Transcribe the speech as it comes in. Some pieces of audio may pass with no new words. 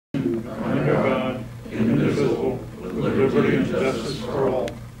liberty and justice for all.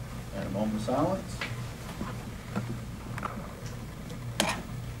 And a moment of silence.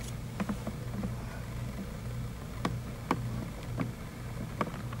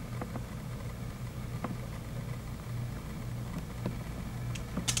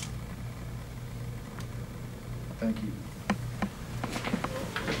 Thank you.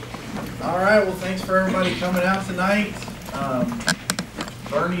 All right, well, thanks for everybody coming out tonight.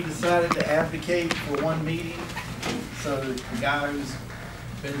 Bernie decided to abdicate for one meeting, so that the guy who's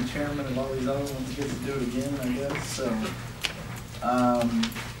been the chairman of all these other ones gets to do it again, I guess. So,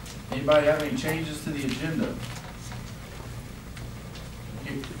 anybody have any changes to the agenda?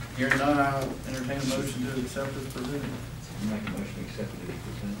 Hearing none, I'll entertain a motion to accept as presented. Make a motion to accept it as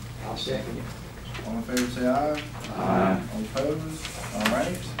presented. I'll second it. All in favor, say aye. Aye. All opposed? All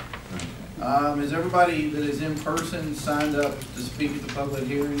right. Is everybody that is in person signed up to speak at the public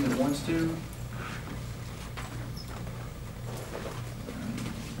hearing that wants to?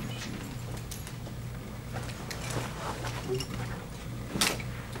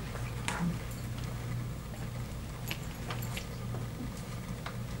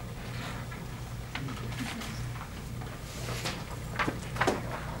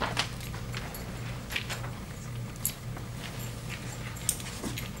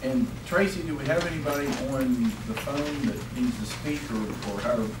 And Tracy, do we have anybody on the phone that needs to speak, or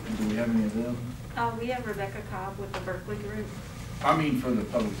how do we have any of them? We have Rebecca Cobb with the Berkeley Group. I mean, for the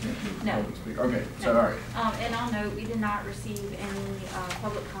public, No. public speaker. Okay, No. so all right. And I'll note, we did not receive any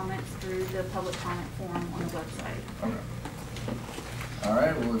public comments through the public comment form on the website. Okay. All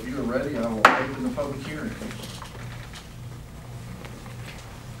right. Well, if you are ready, I will open the public hearing.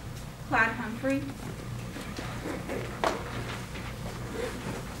 Clyde Humphrey.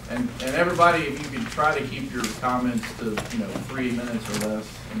 And everybody, if you could try to keep your comments to 3 minutes or less.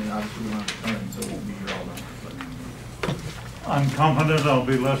 I mean, obviously we don't have time, so it won't be here all night. I'm confident I'll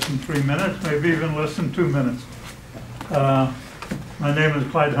be less than 3 minutes, maybe even less than 2 minutes. My name is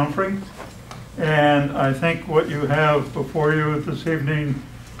Clyde Humphrey, and I think what you have before you this evening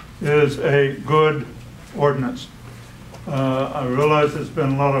is a good ordinance. I realize it's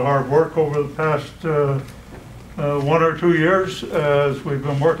been a lot of hard work over the past 1 or 2 years as we've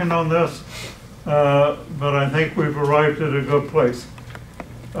been working on this, but I think we've arrived at a good place.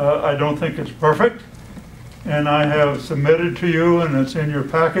 I don't think it's perfect, and I have submitted to you, and it's in your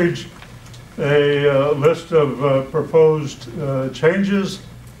package, a list of proposed changes,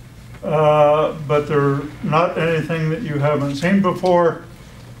 but they're not anything that you haven't seen before,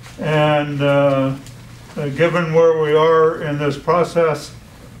 and given where we are in this process,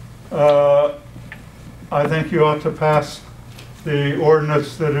 I think you ought to pass the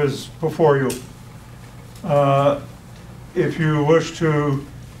ordinance that is before you. If you wish to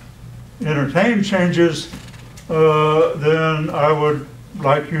entertain changes, then I would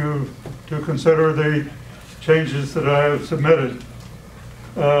like you to consider the changes that I have submitted.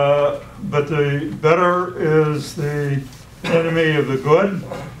 But the better is the enemy of the good,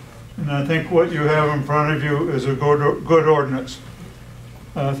 and I think what you have in front of you is a good ordinance.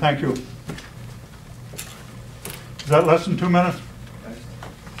 Thank you. Is that less than 2 minutes?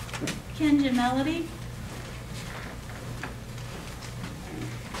 Ken Jamelody.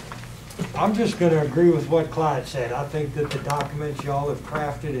 I'm just going to agree with what Clyde said. I think that the documents y'all have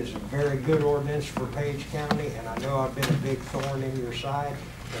crafted is a very good ordinance for Page County, and I know I've been a big thorn in your side,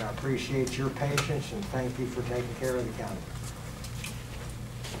 but I appreciate your patience and thank you for taking care of the county.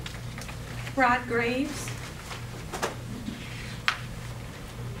 Rod Graves.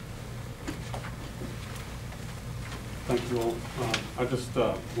 Thank you all. I just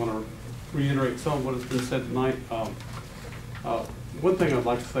want to reiterate some of what has been said tonight. One thing I'd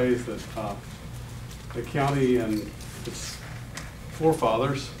like to say is that the county and its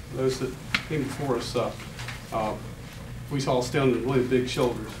forefathers, those that came before us, we all stand on really big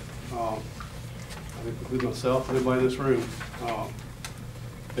shoulders. I think including myself and everybody in this room.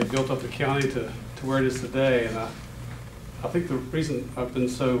 They built up the county to where it is today, and I think the reason I've been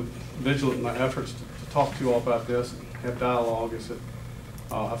so vigilant in my efforts to talk to you all about this and have dialogue is that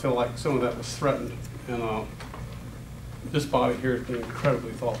I feel like some of that was threatened, and this body here has been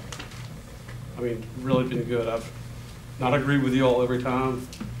incredibly thoughtful. I mean, really been good. I've not agreed with you all every time.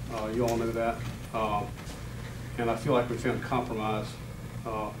 You all know that. And I feel like we found compromise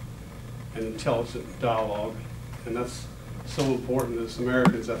and intelligent dialogue, and that's so important as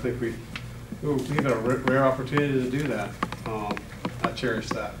Americans. I think we've had a rare opportunity to do that. I cherish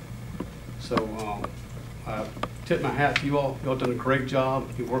that. So I tip my hat to you all. You all done a great job.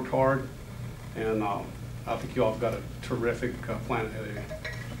 You worked hard, and I think you all have got a terrific plan ahead of you.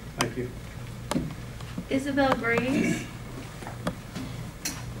 Thank you. Isabel Graves.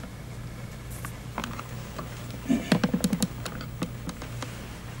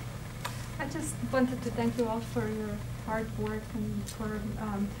 wanted to thank you all for your hard work and for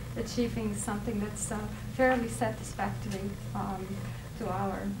achieving something that's fairly satisfactory to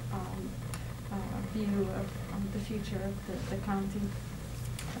our view of the future of the county.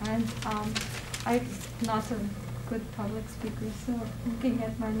 And I'm not a good public speaker, so looking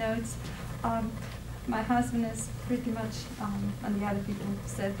at my notes, my husband is pretty much, and the other people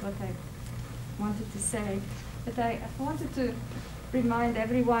said what I wanted to say. But I wanted to remind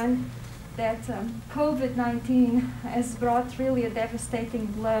everyone that COVID-19 has brought really a devastating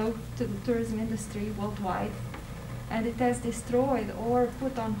blow to the tourism industry worldwide. And it has destroyed or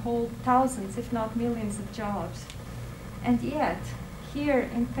put on hold thousands, if not millions of jobs. And yet, here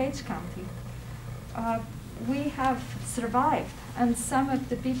in Page County, we have survived. And some of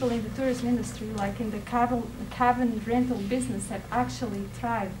the people in the tourism industry, like in the cabin rental business, have actually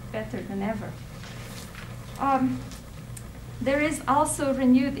thrived better than ever. There is also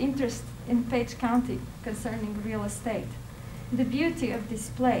renewed interest in Page County concerning real estate. The beauty of this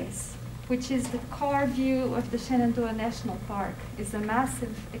place, which is the core view of the Shenandoah National Park, is a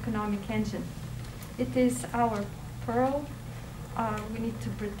massive economic engine. It is our pearl. We need to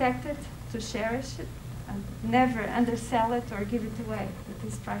protect it, to cherish it, and never undersell it or give it away. It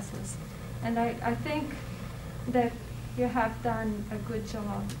is priceless. And I think that you have done a good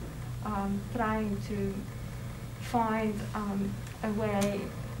job trying to find a way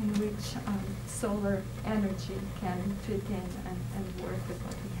in which solar energy can fit in and work with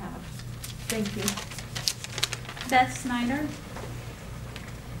what we have. Thank you. Beth Snyder.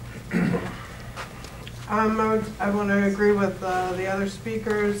 I want to agree with the other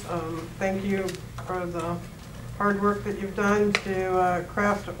speakers. Thank you for the hard work that you've done to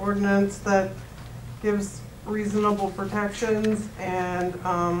craft an ordinance that gives reasonable protections, and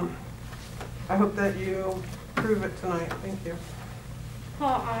I hope that you approve it tonight. Thank you.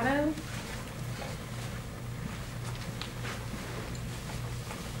 Paul Otto.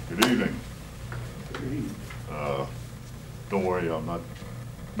 Good evening. Don't worry, I'm not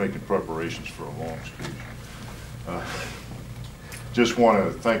making preparations for a long speech. Just want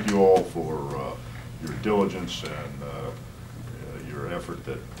to thank you all for your diligence and your effort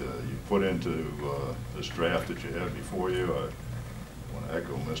that you put into this draft that you have before you. I want to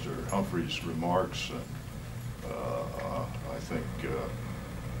echo Mr. Humphrey's remarks. I think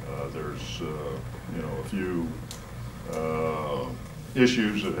there's a few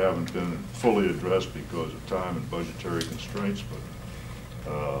issues that haven't been fully addressed because of time and budgetary constraints, but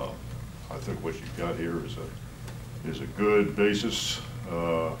I think what you've got here is a good basis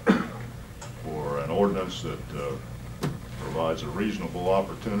for an ordinance that provides a reasonable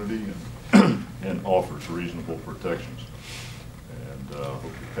opportunity and offers reasonable protections. And hope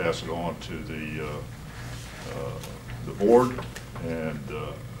you pass it on to the board, and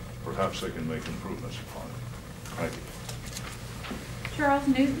perhaps they can make improvements upon it. Thank you. Charles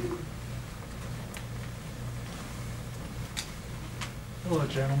Newton. Hello,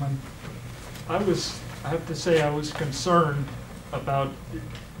 gentlemen. I have to say I was concerned about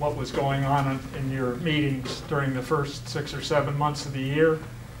what was going on in your meetings during the first 6 or 7 months of the year.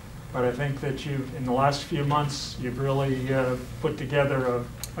 But I think that in the last few months, you've really put together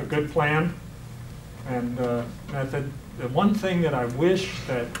a good plan and method. The one thing that I wish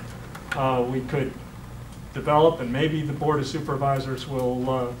that we could develop, and maybe the Board of Supervisors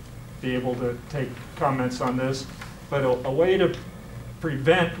will be able to take comments on this, but a way to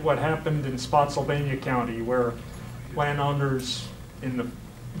prevent what happened in Spotsylvania County, where landowners in the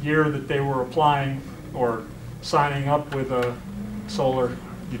year that they were applying or signing up with a solar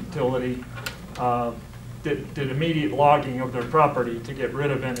utility did immediate logging of their property to get rid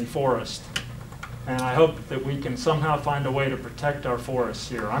of any forest. And I hope that we can somehow find a way to protect our forests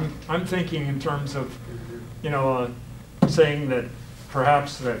here. I'm thinking in terms of, saying that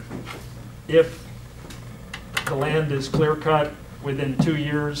perhaps that if the land is clear cut within 2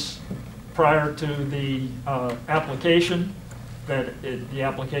 years prior to the application, that the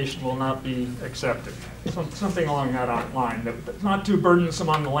application will not be accepted. Something along that line. That's not too burdensome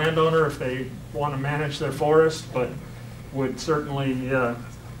on the landowner if they want to manage their forest, but would certainly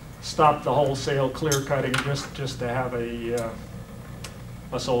stop the wholesale clear cutting just to have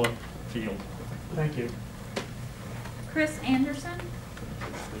a solar field. Thank you. Chris Anderson.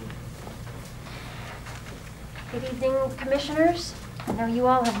 Good evening, commissioners. I know you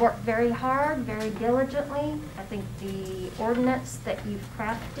all have worked very hard, very diligently. I think the ordinance that you've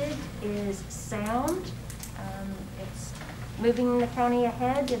crafted is sound. It's moving the county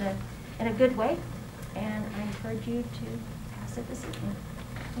ahead in a good way, and I encourage you to pass it this evening.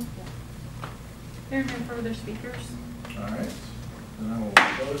 Thank you. There are no further speakers. All right. Then I will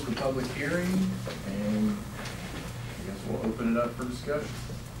close the public hearing, and I guess we'll open it up for discussion.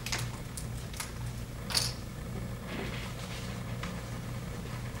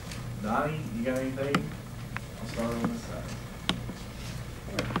 Donnie, you got anything? I'll start on this side.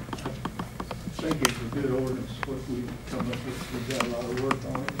 I think it's a good ordinance, what we come up with, we've got a lot of work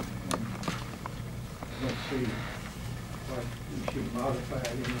on it. Let's see, like, we should modify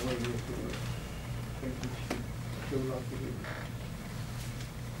it in a way that I think we should go like we do.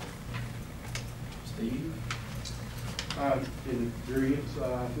 Steve? In agreement,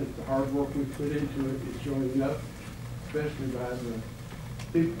 I think the hard work we put into it is showing up, especially by the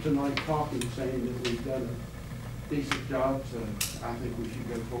people tonight talking, saying that we've done a decent job, so I think we should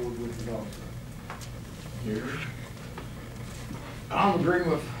go forward with it also. I'm agreeing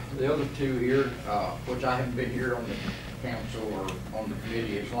with the other two here, which I haven't been here on the council or on the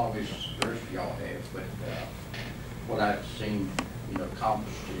committee as long as the rest of y'all have, but what I've seen,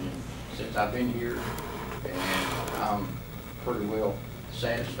 accomplished since I've been here, and I'm pretty well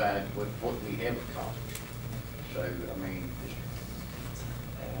satisfied with what we have accomplished. So, I mean,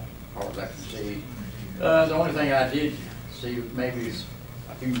 as far as I can see, the only thing I did see maybe is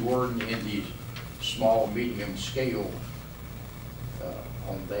a few wording in the small, medium scale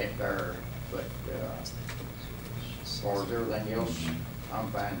on that there, but as far as everything else,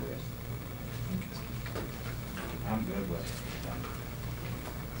 I'm fine with. I'm good with it.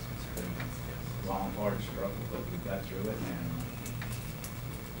 It's been a long, hard struggle, but we got through it, and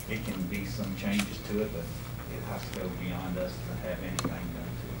it can be some changes to it, but it has to go beyond us to have anything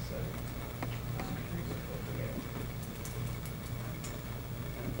done to it, so I agree with what we have.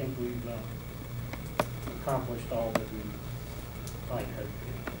 I think we've accomplished all that we might hope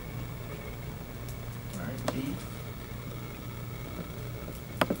to. All right, Keith?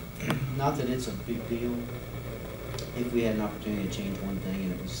 Not that it's a big deal. If we had an opportunity to change one thing,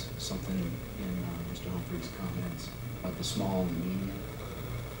 and it was something in Mr. Humphrey's comments about the small and the medium,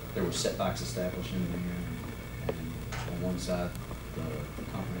 there were setbacks established in there, and on one side, the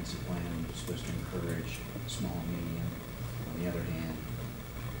comprehensive plan was supposed to encourage small and medium. On the other hand,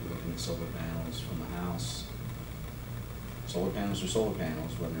 we're looking at solar panels from the house. Solar panels are solar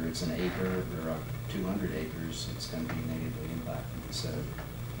panels, whether it's an acre or 200 acres, it's going to be negatively impacted. So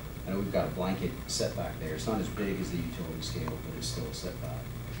I know we've got a blanket setback there. It's not as big as the utility scale, but it's still a setback.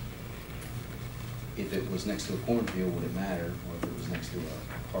 If it was next to a cornfield, would it matter? Or if it was next to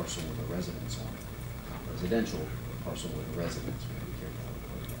a parcel with a residence on it? Not residential, a parcel with a residence, we have to be careful how we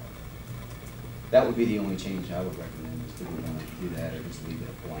put that. That would be the only change I would recommend, is that we want to do that, or just leave it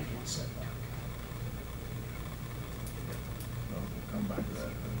a blanket setback. Well, we'll come back to that.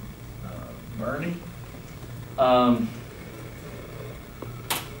 Bernie?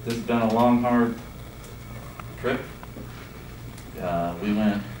 This has been a long, hard trip. We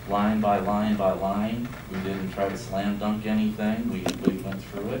went line by line by line. We didn't try to slam dunk anything. We went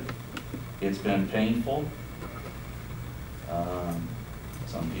through it. It's been painful.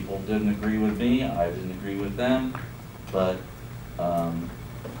 Some people didn't agree with me. I didn't agree with them. But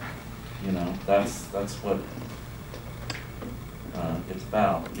that's what it's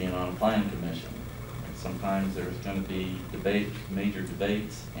about, being on a planning commission. Sometimes there's going to be major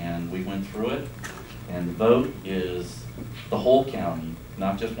debates, and we went through it. And the vote is the whole county,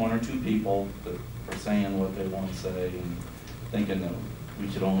 not just one or two people that are saying what they want to say and thinking that we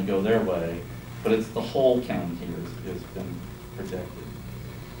should only go their way. But it's the whole county here has been protected.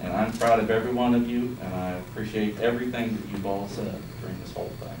 And I'm proud of every one of you, and I appreciate everything that you've all said during this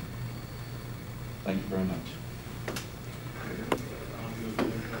whole thing. Thank you very much.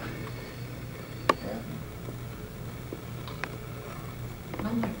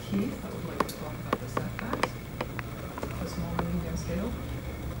 Unlike Keith, I would like to talk about the setbacks, the small and medium scale.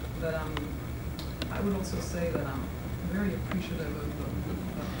 But I would also say that I'm very appreciative of the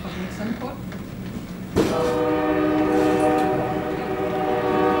public's input.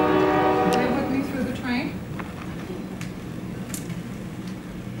 Bear with me through the train.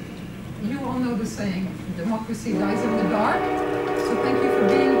 You all know the saying, democracy dies in the dark. So thank you for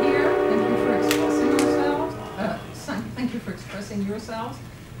being here. Thank you for expressing yourselves. Thank you for expressing yourselves.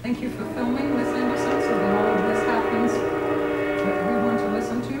 Thank you for filming, Ms. Anderson, so that all of this happens for everyone to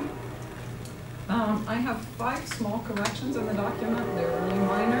listen to. I have 5 small corrections in the document. They're really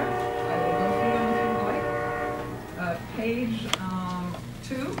minor. I will go through them if you like. Page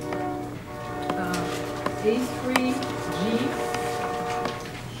 2, A3G,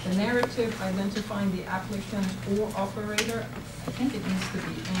 the narrative identifying the applicant or operator. I think it needs to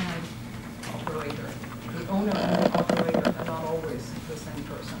be an operator. The owner and the operator are not always the same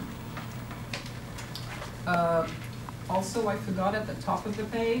person. Also, I feel forgot at the top of the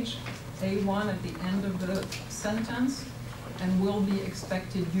page, A1 at the end of the sentence, and will be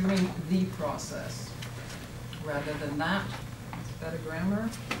expected during the process. Rather than that, it's better grammar.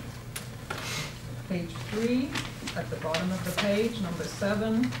 Page 3, at the bottom of the page, number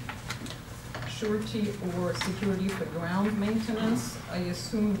 7, surety or security for ground maintenance. I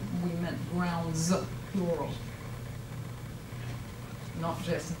assume we meant grounds, plural. Not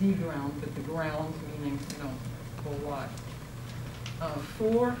just the ground, but the ground, meaning, you know, whole lot.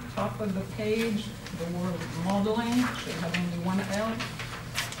 4, top of the page, the word modeling should have only one L.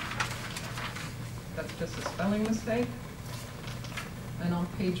 That's just a spelling mistake. And on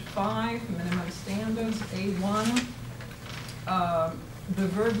page 5, minimum standards, A1, the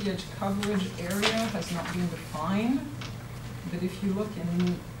verbiage coverage area has not been defined. But if you look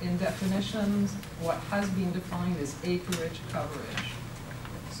in definitions, what has been defined is acreage coverage.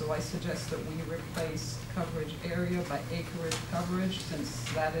 So I suggest that we replace coverage area by acreage coverage, since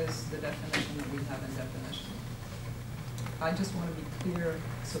that is the definition that we have in definition. I just want to be clear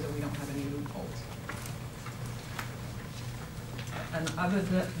so that we don't have any loopholes. And other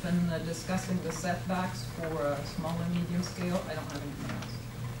than discussing the setbacks for small and medium scale, I don't have anything else.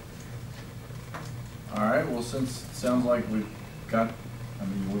 All right, well, since it sounds like we've got, I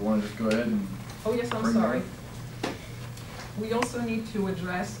mean, we want to just go ahead and. Oh, yes, I'm bring sorry. that. We also need to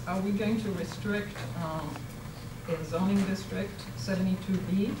address, are we going to restrict, in zoning district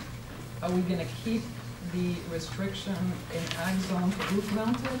 72B, are we gonna keep the restriction in ag zone for roof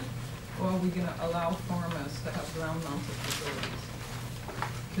mounted, or are we gonna allow farmers to have ground mounted facilities?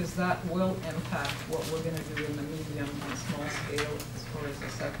 Because that will impact what we're gonna do in the medium and small scale as far as the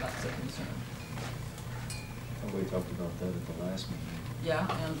setbacks are concerned. Oh, we talked about that at the last meeting. Yeah,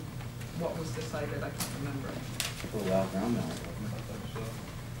 and what was decided, I can't remember. To allow ground mount.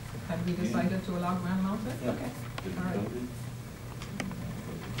 Had we decided to allow ground mounted? Yeah. Okay, Did we all right. vote it?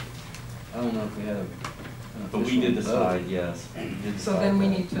 I don't know if we had an But we did official vote. decide, yes. We did So decide then we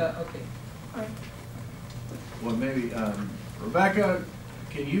that. need to, okay. All right. Well, maybe, Rebecca,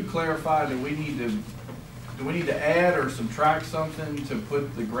 can you clarify, do we need to add or subtract something to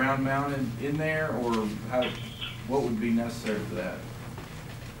put the ground mounted in there, or what would be necessary for that?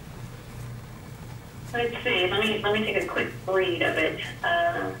 Let's see, let me take a quick read of it. Is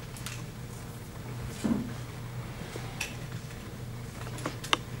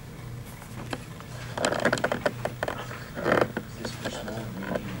this for small and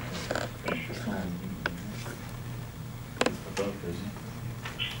medium? Small and medium. It's for both, isn't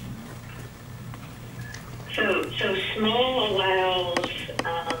it? So small allows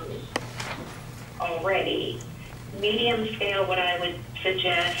already. Medium scale, what I would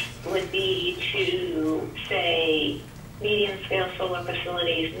suggest would be to say medium scale solar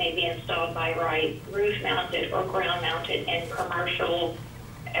facilities may be installed by right, roof mounted or ground mounted in commercial,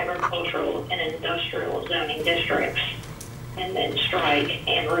 agricultural, and industrial zoning districts. And then strike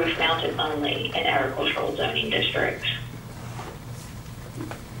and roof mounted only in agricultural zoning districts.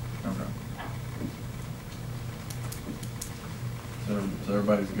 Okay. So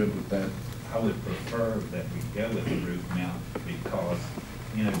everybody's good with that? I would prefer that we go with the roof mount because,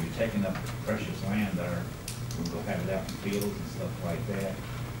 you know, you're taking up precious land there. We'll have it out in fields and stuff like that.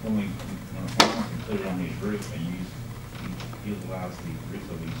 When a farmer can put it on his roof and utilize the roof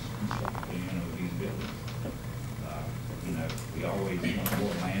of these buildings. You know, we always want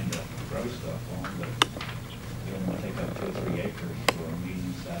more land to grow stuff on, but we don't want to take up 2 or 3 acres for a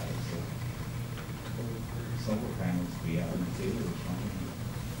medium size. So solar panels to be out in the field or something.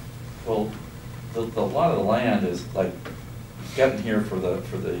 Well, a lot of the land is like, gotten here for the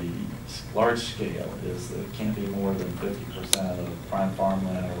large scale is that it can't be more than 50% of prime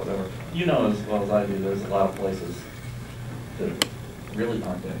farmland or whatever. You know as well as I do, there's a lot of places that really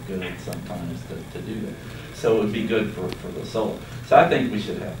aren't that good sometimes to do that. So it would be good for the solar. So I think we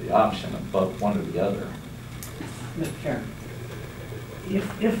should have the option of both one or the other. Mr. Chairman,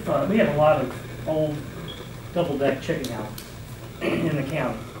 if we have a lot of old double-deck chicken houses in the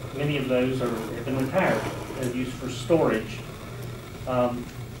county, many of those have been retired and used for storage.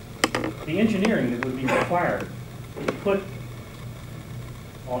 The engineering that would be required to put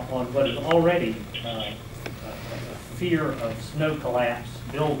on what is already a fear of snow collapse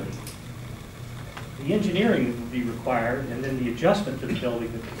building, the engineering that would be required, and then the adjustment to the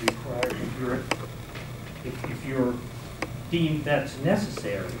building that would be required if you're deemed that's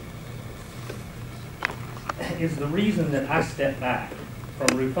necessary, is the reason that I step back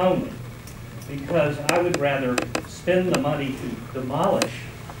from roof only. Because I would rather spend the money to demolish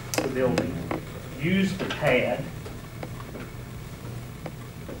the building, use the pad,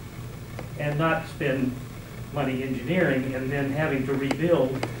 and not spend money engineering and then having to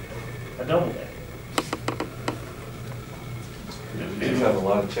rebuild a double deck. We do have a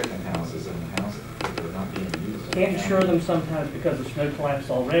lot of chicken houses in the houses that are not being used. Can't insure them sometimes because of snow collapse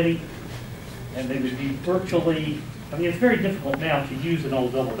already, and they would be virtually, I mean, it's very difficult now to use an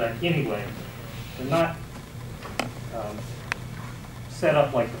old double deck anyway. They're not set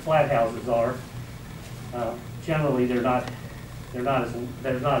up like the flat houses are. Generally, they're not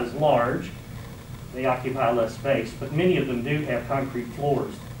as large. They occupy less space, but many of them do have concrete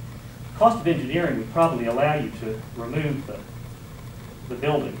floors. Cost of engineering would probably allow you to remove the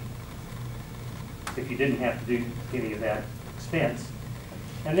building if you didn't have to do any of that expense.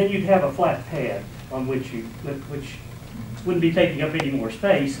 And then you'd have a flat pad on which wouldn't be taking up any more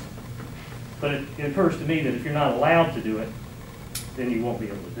space, but it occurs to me that if you're not allowed to do it, then you won't be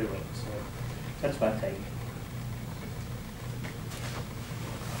able to do it. So that's my take.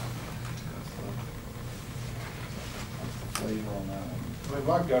 I mean,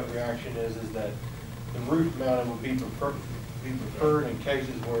 my gut reaction is that the roof mounted would be preferred in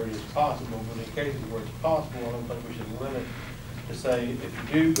cases where it is possible, but in cases where it's possible, I don't think we should limit to say,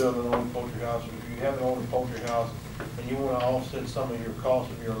 if you do build an old poultry house, or if you have an older poultry house, and you want to offset some of your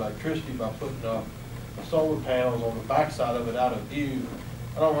cost of your electricity by putting up solar panels on the backside of it out of view,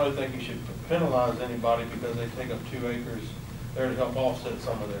 I don't really think you should penalize anybody because they take up 2 acres there to help offset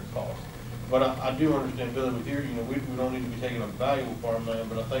some of their costs. But I do understand, Billy, with you, we don't need to be taking up valuable farmland,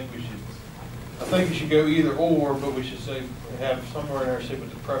 but I think you should go either or, but we should say, have somewhere in there, say, but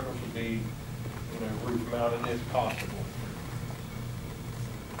the preference would be, roof mounted if possible.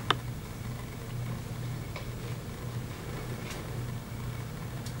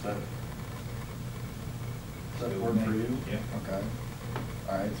 Does that work for you? Yeah. Okay.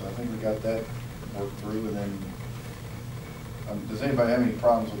 All right, so I think we got that worked through, and then, does anybody have any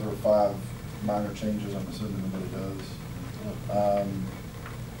problems with our 5 minor changes? I'm assuming nobody does.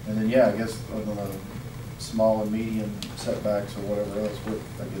 And then, yeah, I guess on the small and medium setbacks or whatever else,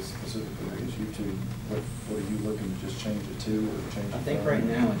 I guess specifically, I guess you two, what are you looking to just change it to or change it? I think right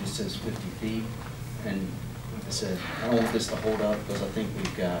now it just says 50 feet, and like I said, I don't want this to hold up because I think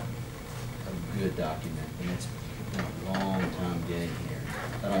we've got a good document, and it's been a long time getting here.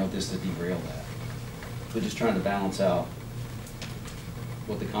 I don't want this to derail that. We're just trying to balance out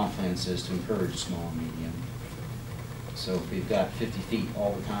what the comp plan says to encourage small and medium. So if we've got 50 feet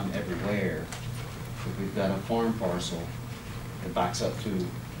all the time everywhere, if we've got a farm parcel that backs up to,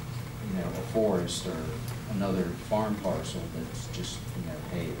 a forest or another farm parcel that's just,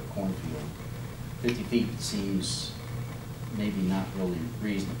 hay or cornfield, 50 feet seems maybe not really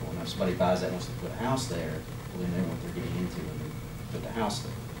reasonable. Now if somebody buys that and wants to put a house there, well, they know what they're getting into when they put the house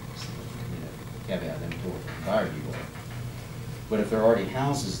there. So, caveat emptor from buyer view. But if there are already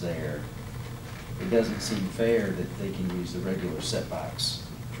houses there, it doesn't seem fair that they can use the regular setbacks.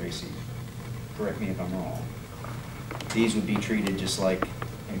 Tracy, correct me if I'm wrong. These would be treated just like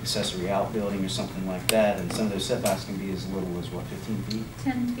an accessory outbuilding or something like that, and some of those setbacks can be as little as, what, 15 feet?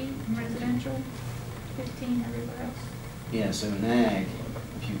 10 feet in residential, 15 everywhere else. Yeah, so in ag,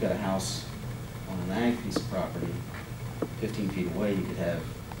 if you've got a house on an ag piece of property, 15 feet away, you could have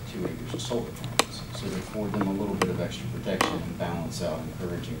 2 acres of solar panels. So to afford them a little bit of extra protection and balance out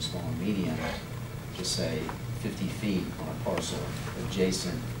encouraging small and medium, just say 50 feet on a parcel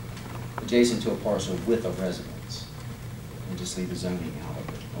adjacent to a parcel with a residence, and just leave the zoning out of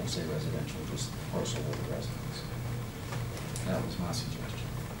it. Don't say residential, just parcel with a residence. That was my suggestion.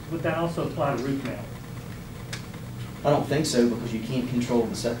 Would that also apply to roof mount? I don't think so, because you can't control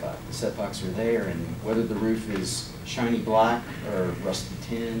the setback. The setbacks are there, and whether the roof is shiny black or rusty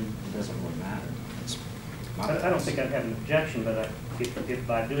tin, it doesn't really matter. I don't think I'd have an objection, but if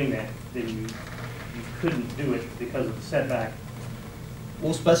by doing that, then you couldn't do it because of the setback.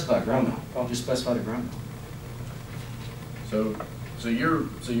 We'll specify ground mount. I'll just specify the ground mount. So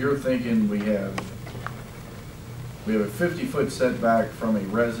you're thinking we have a 50-foot setback from a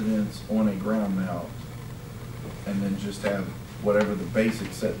residence on a ground mount, and then just have whatever the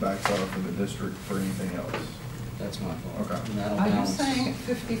basic setbacks are for the district for anything else. That's my thought. Okay. Are you saying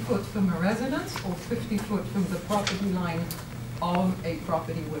 50 foot from a residence or 50 foot from the property line of a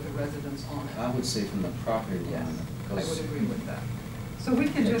property with a residence on it? I would say from the property line. Yes, I because would agree with that. So we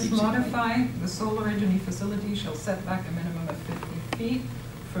can just modify the solar energy facility shall set back a minimum of 50 feet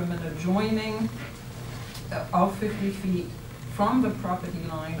from an adjoining, of 50 feet from the property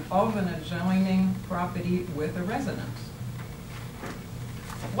line of an adjoining property with a residence.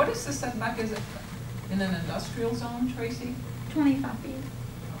 What is the setback? Is it in an industrial zone, Tracy? 25 feet.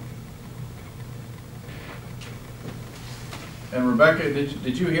 And Rebecca,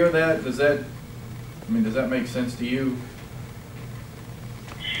 did you hear that? Does that I mean, does that make sense to you?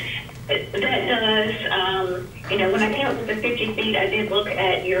 That does. You know, when I came up with the 50 feet, I did look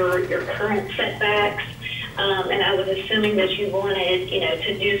at your current setbacks, and I was assuming that you wanted, you know,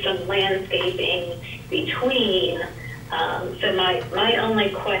 to do some landscaping between. So my only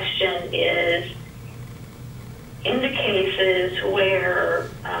question is, in the cases where